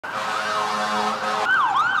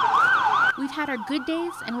We've had our good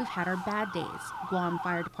days and we've had our bad days. Guam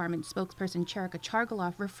Fire Department spokesperson Cherika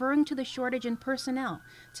Chargualaf referring to the shortage in personnel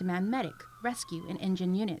to man medic, rescue, and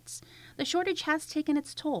engine units. The shortage has taken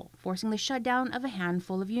its toll, forcing the shutdown of a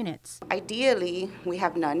handful of units. Ideally, we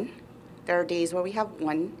have none. There are days where we have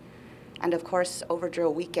one. And of course, over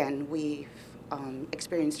drill weekend, we've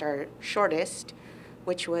experienced our shortest,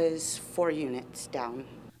 which was 4 units down.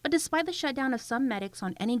 But despite the shutdown of some medics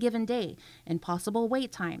on any given day and possible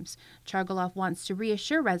wait times, Chargualaf wants to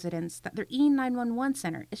reassure residents that their E911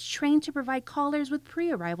 center is trained to provide callers with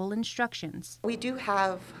pre-arrival instructions. We do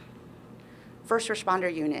have first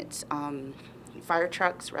responder units, fire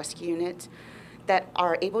trucks, rescue units that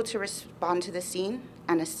are able to respond to the scene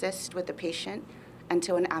and assist with the patient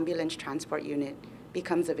until an ambulance transport unit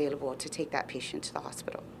becomes available to take that patient to the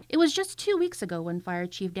hospital. It was just 2 weeks ago when Fire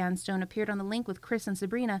Chief Dan Stone appeared on The Link with Chris and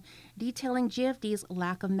Sabrina, detailing GFD's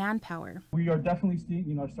lack of manpower. We are definitely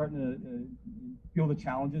starting to feel the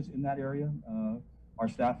challenges in that area. Our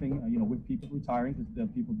staffing, with people retiring, because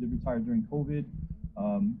people did retire during COVID.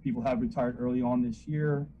 People have retired early on this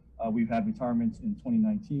year. We've had retirements in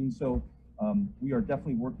 2019. So we are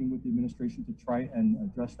definitely working with the administration to try and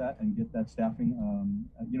address that and get that staffing,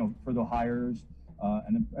 for the hires.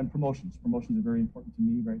 And promotions. Promotions are very important to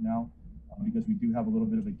me right now because we do have a little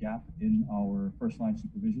bit of a gap in our first line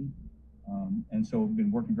supervision. And so we've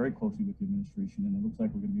been working very closely with the administration, and it looks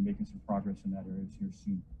like we're going to be making some progress in that area here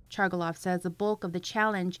soon. Chargualaf says the bulk of the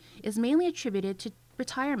challenge is mainly attributed to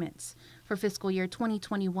retirements. For fiscal year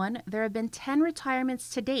 2021, there have been 10 retirements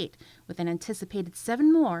to date, with an anticipated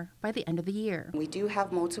 7 more by the end of the year. We do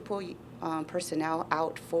have multiple personnel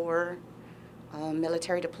out for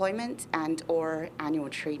military deployment and or annual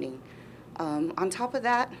training. On top of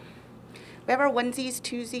that, we have our onesies,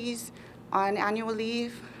 twosies on annual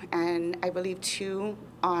leave, and I believe 2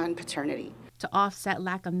 on paternity. To offset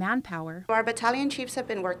lack of manpower, Our battalion chiefs have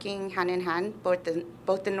been working hand in hand, both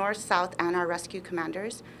the North, South, and our rescue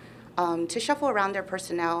commanders, to shuffle around their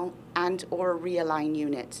personnel and or realign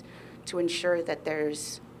units to ensure that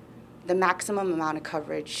there's the maximum amount of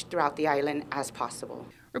coverage throughout the island as possible.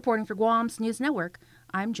 reporting for Guam's News Network,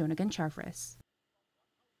 I'm Jonah Charfris.